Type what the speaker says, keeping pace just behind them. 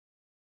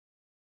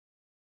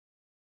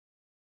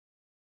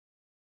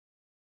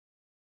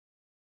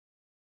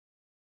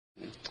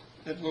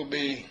it will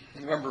be,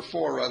 November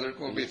 4 rather, it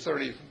will be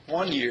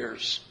 31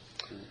 years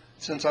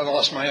since I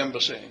lost my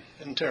embassy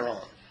in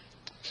Tehran.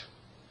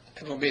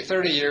 It will be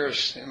 30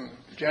 years in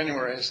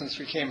January since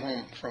we came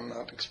home from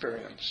that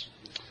experience.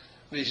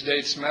 These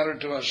dates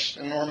mattered to us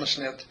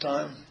enormously at the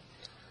time,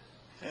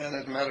 and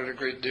it mattered a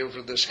great deal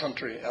for this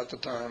country at the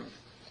time,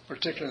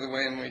 particularly the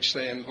way in which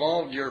they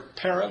involved your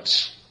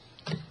parents.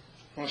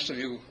 Most of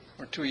you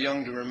are too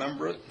young to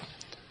remember it,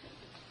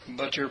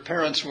 but your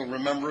parents will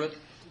remember it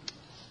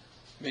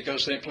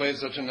because they played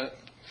such a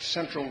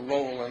central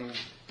role in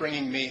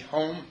bringing me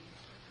home,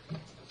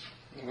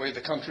 the way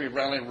the country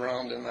rallied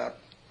around in that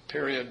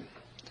period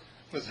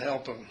with the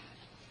help of,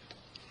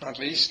 not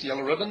least,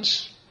 yellow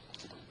ribbons.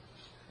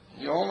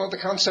 You all know the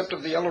concept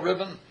of the yellow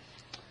ribbon?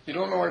 You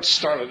don't know where it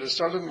started. It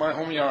started in my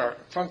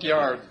front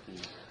yard.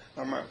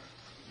 My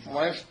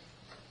wife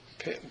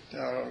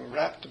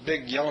wrapped a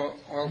big yellow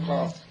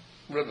oilcloth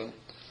ribbon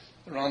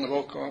around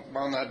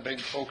that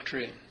big oak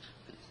tree.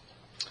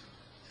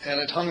 And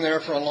it hung there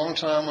for a long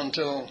time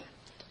until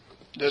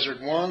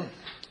Desert One,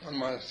 and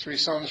my 3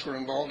 sons were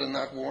involved in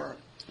that war,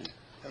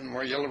 and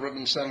where yellow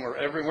ribbons then were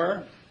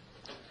everywhere,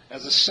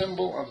 as a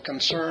symbol of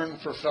concern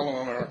for fellow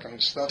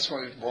Americans. That's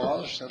what it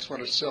was. That's what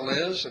it still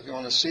is. If you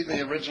want to see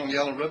the original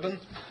yellow ribbon,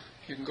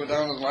 you can go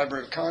down to the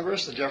Library of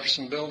Congress, the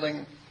Jefferson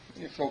Building,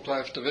 the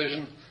Folklife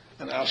Division,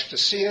 and ask to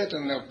see it,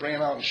 and they'll bring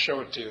it out and show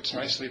it to you. It's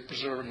nicely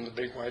preserved in the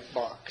big white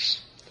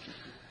box.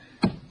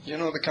 You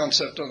know the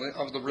concept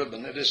of the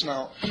ribbon. It is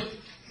now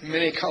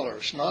many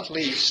colors, not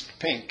least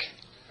pink.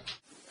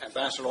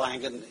 Ambassador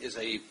Langen is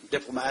a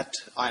diplomat.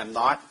 I am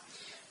not.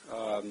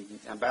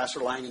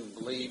 Ambassador Langen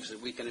believes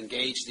that we can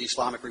engage the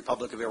Islamic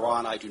Republic of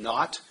Iran. I do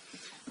not.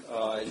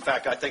 In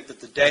fact, I think that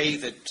the day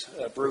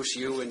that, Bruce,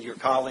 you and your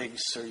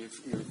colleagues or your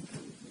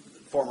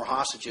former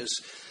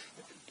hostages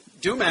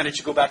do manage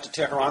to go back to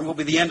Tehran will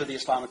be the end of the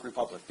Islamic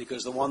Republic,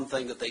 because the one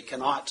thing that they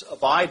cannot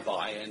abide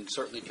by and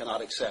certainly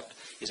cannot accept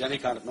is any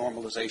kind of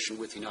normalization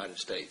with the United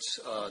States.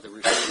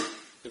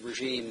 The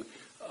regime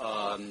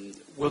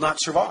will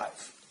not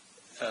survive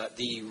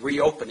the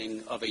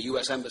reopening of a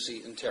U.S.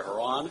 embassy in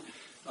Tehran.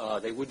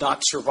 They would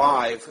not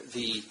survive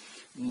the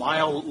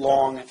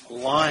mile-long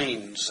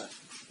lines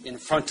in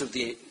front of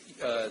the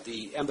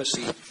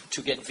embassy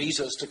to get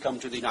visas to come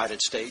to the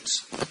United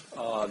States.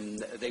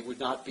 They would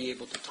not be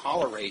able to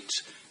tolerate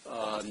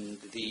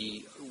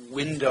the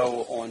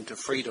window onto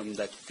freedom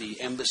that the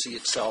embassy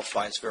itself,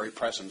 by its very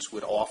presence,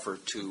 would offer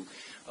to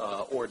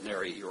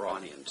ordinary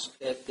Iranians.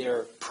 That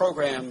their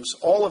programs,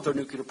 all of their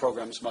nuclear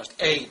programs, must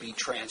A, be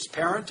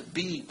transparent,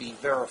 B, be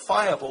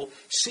verifiable,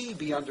 C,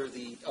 be under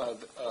the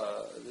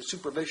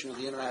supervision of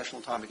the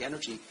International Atomic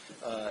Energy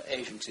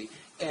Agency,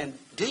 and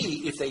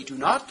D, if they do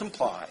not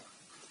comply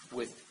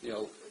with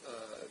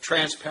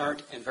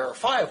transparent and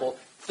verifiable,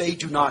 they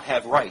do not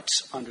have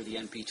rights under the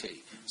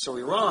NPT. So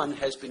Iran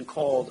has been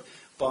called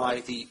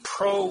by the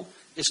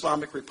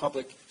pro-Islamic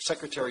Republic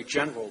Secretary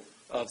General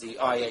of the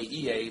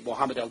IAEA,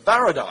 Mohammed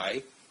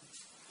al-Baradei,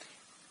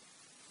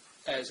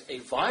 as a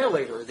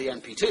violator of the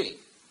NPT.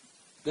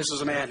 This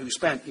is a man who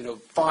spent,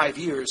 5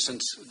 years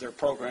since their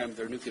program,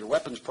 their nuclear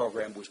weapons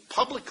program, was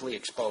publicly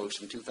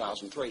exposed in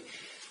 2003.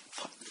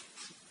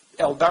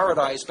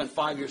 Al-Baradei spent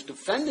 5 years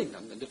defending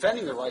them and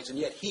defending their rights, and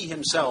yet he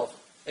himself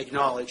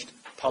acknowledged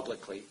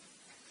publicly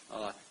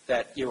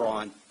that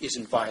Iran is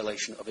in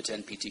violation of its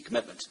NPT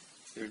commitments.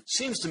 It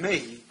seems to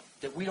me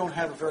that we don't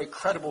have a very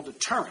credible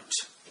deterrent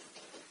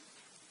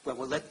when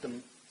we let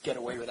them get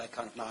away with that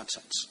kind of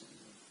nonsense.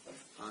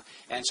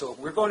 And so if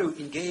we're going to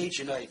engage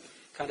in a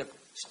kind of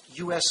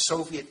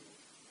U.S.-Soviet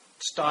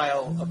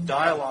style of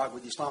dialogue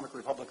with the Islamic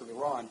Republic of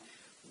Iran,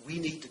 we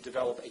need to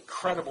develop a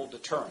credible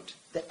deterrent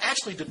that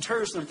actually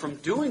deters them from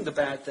doing the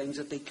bad things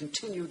that they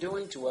continue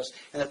doing to us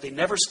and that they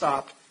never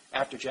stopped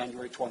after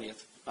January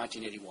 20th,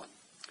 1981.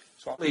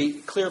 So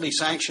clearly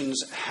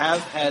sanctions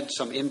have had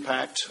some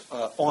impact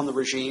on the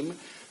regime,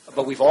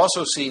 but we've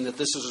also seen that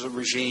this is a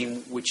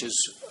regime which is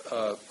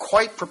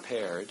quite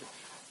prepared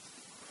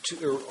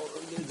to,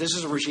 this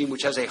is a regime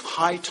which has a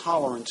high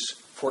tolerance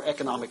for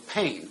economic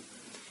pain,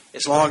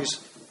 as long as,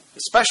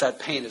 especially that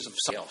pain is of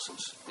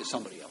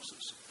somebody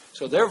else's.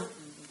 So they're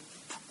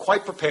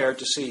quite prepared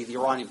to see the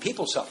Iranian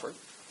people suffer.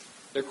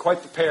 They're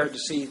quite prepared to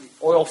see the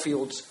oil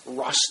fields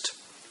rust,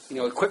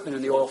 equipment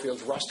in the oil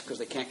fields rust because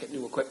they can't get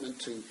new equipment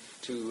to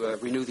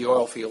renew the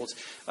oil fields.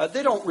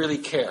 They don't really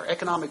care.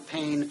 Economic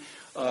pain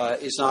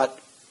is not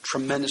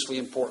tremendously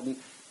important.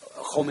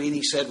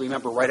 Khomeini said,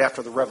 remember, right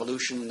after the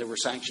revolution, there were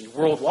sanctions,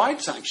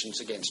 worldwide sanctions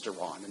against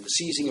Iran and the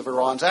seizing of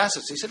Iran's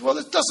assets. He said, well,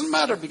 it doesn't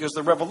matter because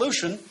the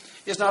revolution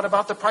is not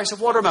about the price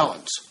of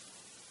watermelons.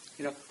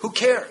 Who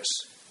cares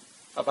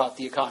about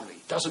the economy?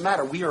 It doesn't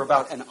matter. We are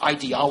about an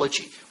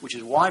ideology, which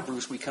is why,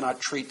 Bruce, we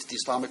cannot treat the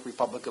Islamic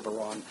Republic of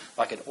Iran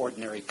like an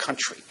ordinary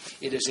country.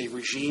 It is a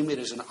regime. It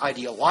is an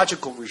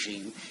ideological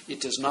regime.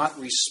 It does not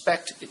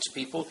respect its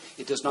people.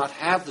 It does not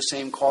have the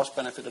same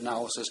cost-benefit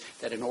analysis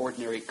that an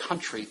ordinary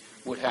country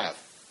would have.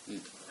 Yeah,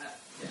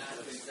 I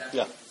know exactly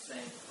what you're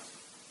saying.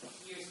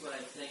 Here's what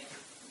I think.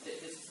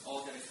 This is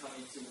all going to come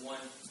into one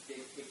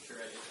big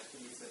picture. I think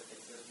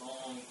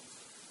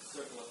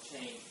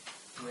chain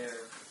where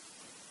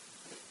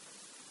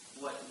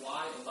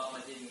why Obama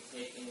didn't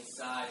take any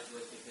sides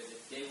was because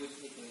if they would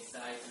take any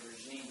sides, the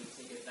regime would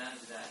take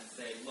advantage of that and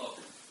say, look,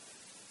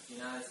 the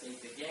United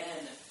States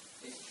again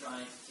is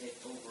trying to take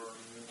over,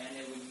 and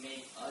it would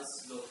make us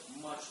look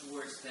much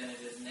worse than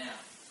it is now.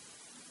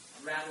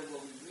 Rather,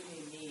 what we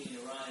really need in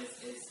Iran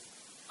is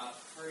a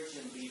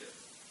Persian leader.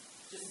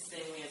 Just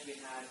the same way as we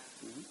had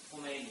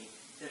Khomeini.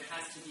 There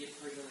has to be a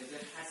Persian leader.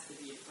 There has to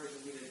be a Persian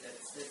leader that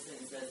sits in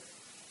and says,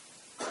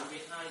 I'm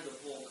behind the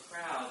whole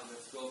crowd,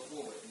 let's go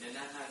forward. And then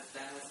that has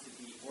to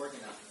be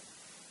organized,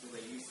 the way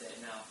you said.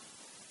 Now,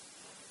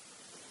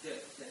 the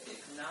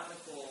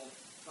economical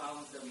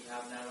problems that we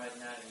have right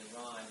now in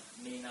Iran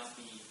may not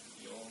be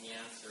the only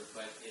answer,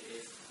 but it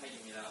is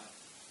tightening it up.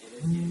 It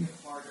is getting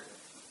harder.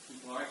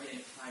 People are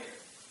getting tired.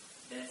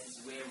 This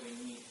is where we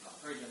need a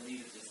Persian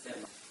leader to step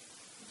up.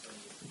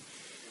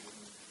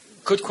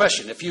 Good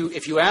question. If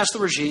you ask the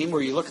regime,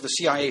 or you look at the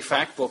CIA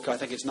fact book, I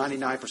think it's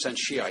 99%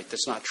 Shiite.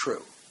 That's not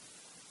true.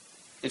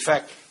 In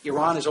fact,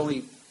 Iran is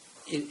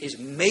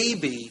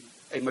maybe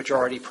a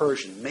majority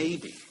Persian,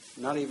 maybe.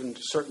 Not even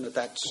certain that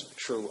that's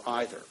true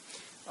either.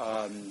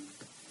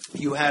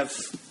 You have,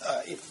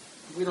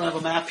 we don't have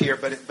a map here,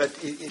 but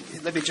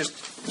let me just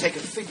take a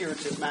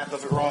figurative map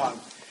of Iran.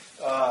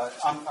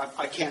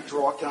 I can't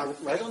draw. Can I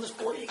write on this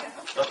board?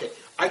 Okay.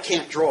 I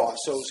can't draw,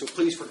 so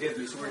please forgive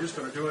me. So we're just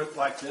going to do it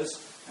like this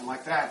and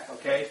like that,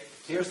 okay?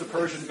 Here's the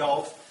Persian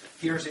Gulf.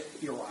 Here's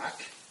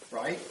Iraq,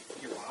 right?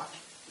 Iraq.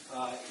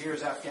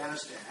 Here's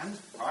Afghanistan,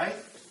 right?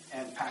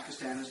 And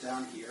Pakistan is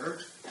down here.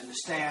 And the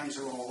stands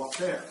are all up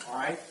there, all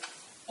right?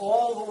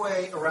 All the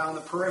way around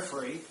the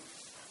periphery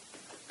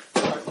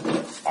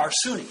are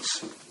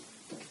Sunnis.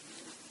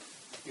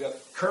 You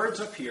have Kurds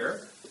up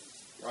here,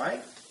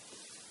 right?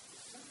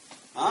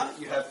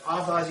 You have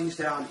Abbazis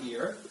down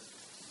here.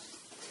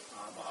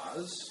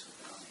 Abbas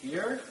down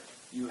here.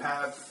 You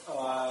have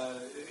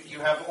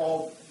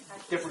all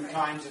different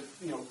kinds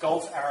of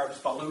Gulf Arabs,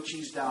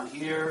 Baluchis down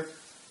here.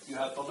 You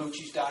have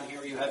Baluchis down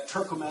here. You have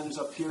Turkomans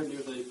up here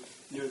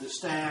near the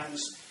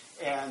stands,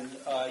 and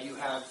you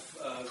have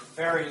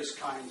various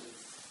kinds of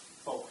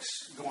folks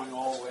going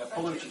all the way up.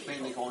 Baluchis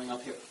mainly going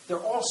up here. They're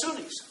all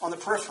Sunnis on the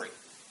periphery.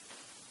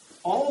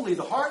 Only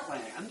the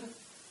heartland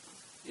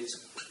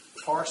is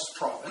Fars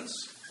province,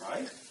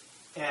 right?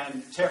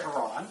 And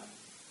Tehran,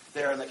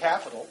 there in the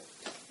capital.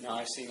 Now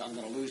I see I'm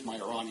going to lose my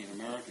Iranian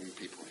American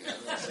people here.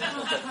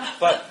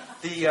 But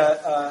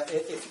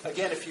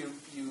if you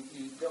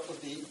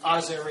the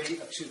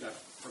Azeri, excuse me, I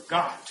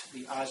forgot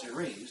the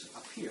Azeris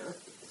up here.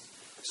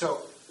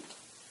 So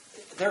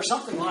there's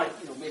something like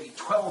maybe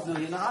 12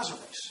 million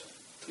Azeris,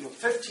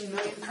 15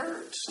 million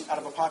Kurds out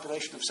of a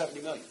population of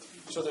 70 million.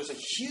 So there's a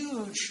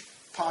huge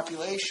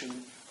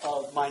population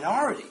of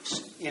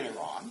minorities in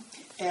Iran,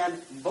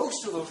 and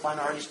most of those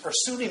minorities are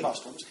Sunni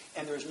Muslims,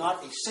 and there's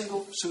not a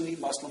single Sunni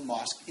Muslim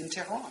mosque in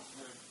Tehran.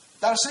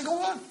 Not a single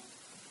one.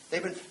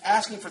 They've been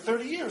asking for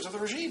 30 years of the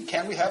regime,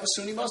 can we have a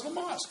Sunni Muslim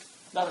mosque?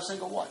 Not a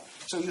single one.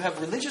 So you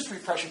have religious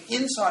repression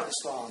inside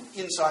Islam,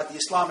 inside the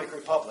Islamic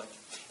Republic,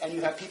 and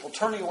you have people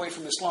turning away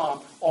from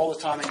Islam all the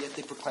time, and yet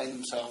they proclaim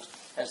themselves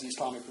as the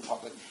Islamic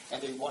Republic, and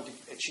they want to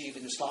achieve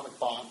an Islamic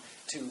bomb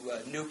to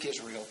nuke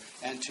Israel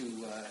and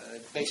to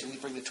basically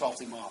bring the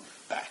 12th Imam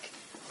back.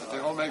 But they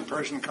all make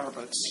Persian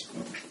carpets. If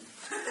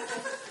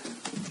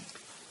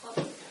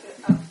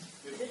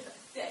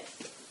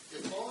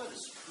all that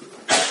is true,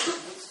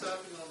 what's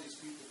stopping all these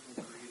people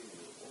from creating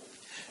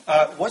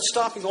revolt? What's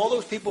stopping all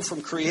those people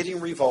from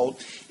creating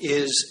revolt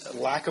is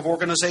lack of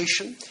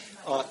organization,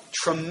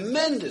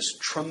 tremendous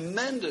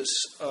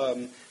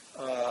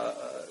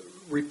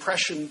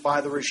repression by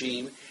the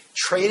regime,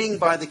 training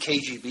by the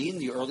KGB in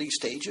the early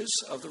stages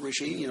of the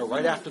regime.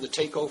 Right after the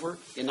takeover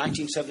in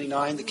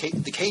 1979, the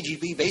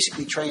KGB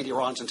basically trained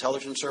Iran's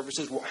intelligence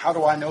services. Well, how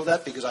do I know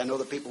that? Because I know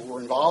the people who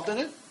were involved in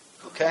it,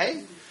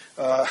 okay,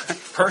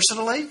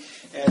 personally.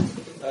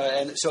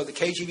 And so the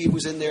KGB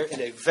was in there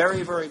in a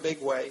very, very big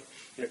way,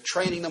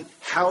 training them.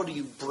 How do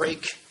you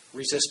break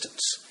resistance?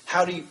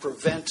 How do you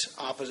prevent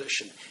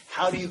opposition?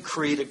 How do you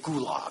create a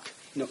gulag?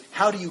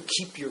 How do you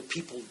keep your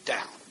people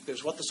down? It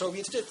was what the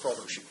Soviets did for all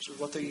those years. It was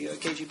what the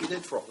KGB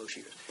did for all those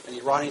years. And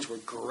the Iranians were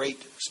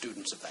great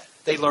students of that.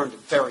 They learned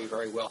very,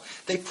 very well.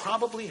 They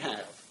probably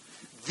have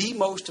the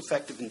most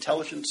effective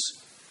intelligence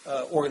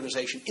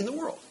organization in the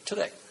world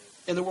today.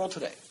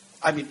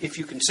 I mean, if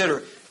you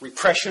consider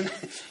repression,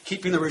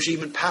 keeping the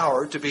regime in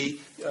power to be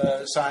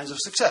signs of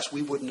success.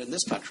 We wouldn't in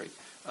this country.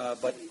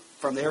 But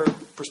from their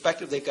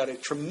perspective, they've got a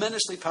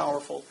tremendously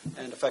powerful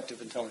and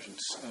effective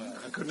intelligence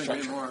I couldn't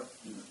agree more.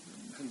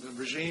 The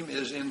regime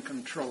is in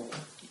control.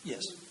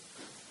 Yes.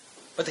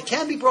 But they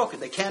can be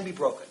broken. They can be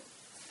broken.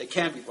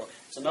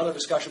 It's another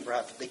discussion,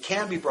 perhaps. They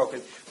can be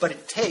broken, but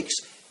it takes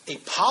a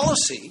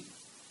policy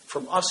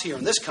from us here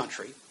in this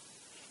country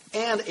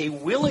and a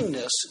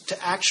willingness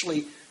to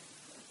actually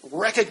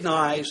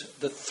recognize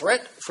the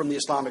threat from the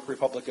Islamic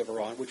Republic of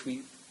Iran, which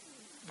we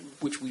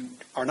which we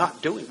are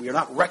not doing. We are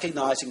not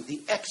recognizing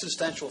the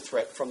existential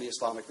threat from the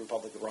Islamic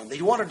Republic of Iran.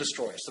 They want to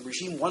destroy us. The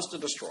regime wants to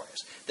destroy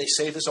us. They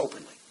say this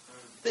openly.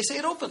 They say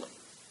it openly.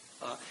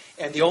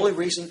 And the only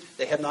reason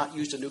they have not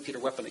used a nuclear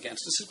weapon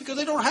against us is because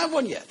they don't have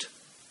one yet.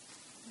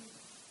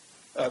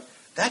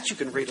 That you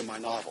can read in my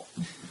novel.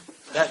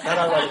 That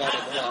I write about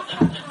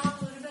it.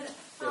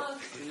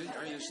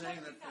 Are you saying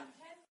that?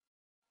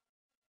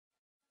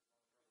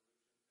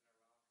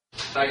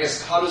 I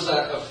guess, how does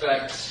that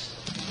affect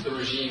the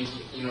regime,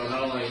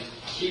 not only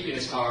keeping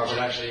its power, but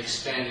actually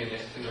expanding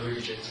it in the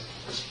region?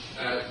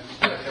 I'd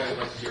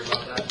like to hear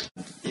about that.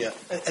 Yeah.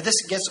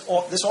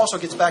 This also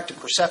gets back to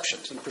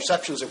perceptions, and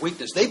perceptions of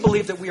weakness. They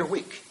believe that we are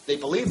weak. They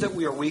believe that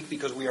we are weak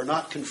because we are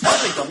not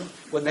confronting them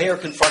when they are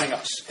confronting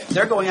us.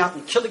 They're going out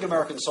and killing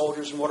American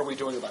soldiers, and what are we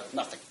doing about it?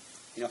 Nothing.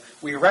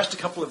 We arrest a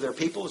couple of their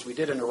people, as we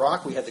did in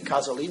Iraq. We had the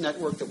Khazali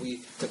network that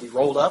we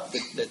rolled up,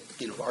 that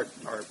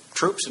our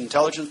troops and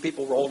intelligence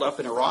people rolled up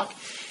in Iraq.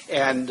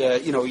 And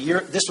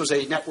this was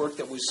a network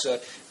that was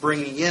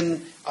bringing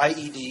in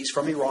IEDs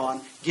from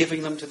Iran,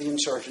 giving them to the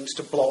insurgents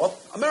to blow up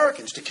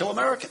Americans, to kill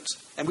Americans.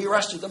 And we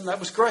arrested them. That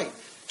was great.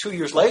 2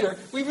 years later,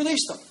 we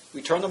released them.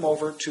 We turned them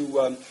over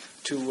to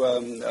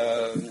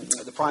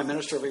the Prime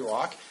Minister of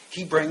Iraq.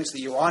 He brings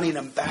the Iranian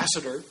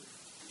ambassador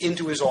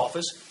into his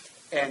office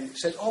and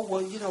said,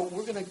 we're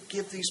going to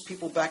give these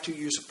people back to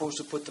you. You're supposed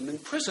to put them in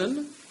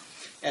prison.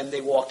 And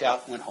they walked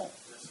out and went home.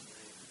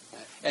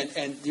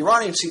 And the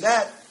Iranians see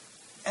that,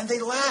 and they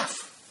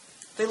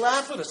laugh. They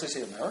laugh at us. They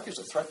say, America's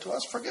a threat to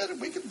us. Forget it.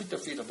 We can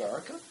defeat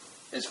America.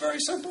 It's very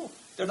simple.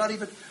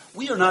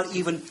 We are not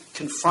even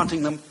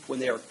confronting them when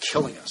they are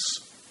killing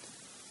us.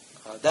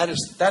 That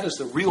is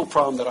the real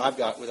problem that I've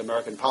got with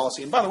American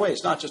policy. And by the way,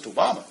 it's not just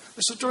Obama.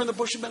 This was during the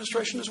Bush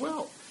administration as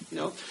well.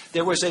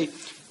 There was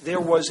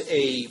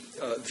a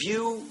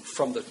view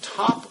from the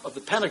top of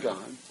the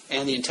Pentagon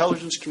and the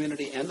intelligence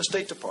community and the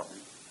State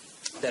Department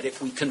that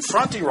if we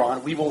confront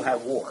Iran, we will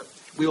have war.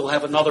 We will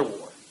have another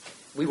war.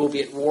 We will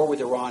be at war with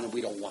Iran, and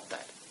we don't want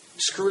that.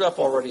 Screwed up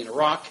already in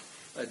Iraq.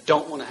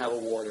 Don't want to have a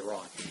war in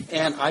Iran.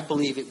 And I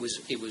believe it was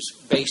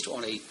based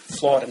on a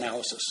flawed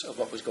analysis of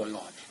what was going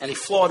on, and a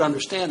flawed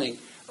understanding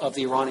of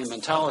the Iranian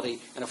mentality,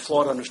 and a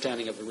flawed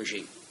understanding of the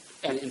regime.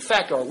 And in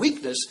fact, our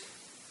weakness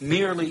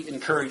merely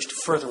encouraged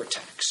further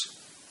attacks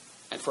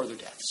and further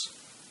deaths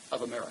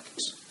of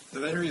Americans.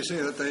 Did I hear you say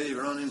that the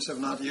Iranians have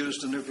not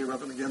used a nuclear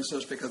weapon against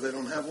us because they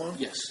don't have one?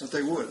 Yes. That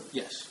they would?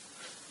 Yes.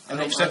 And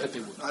they've said that they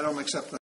would. I don't accept that.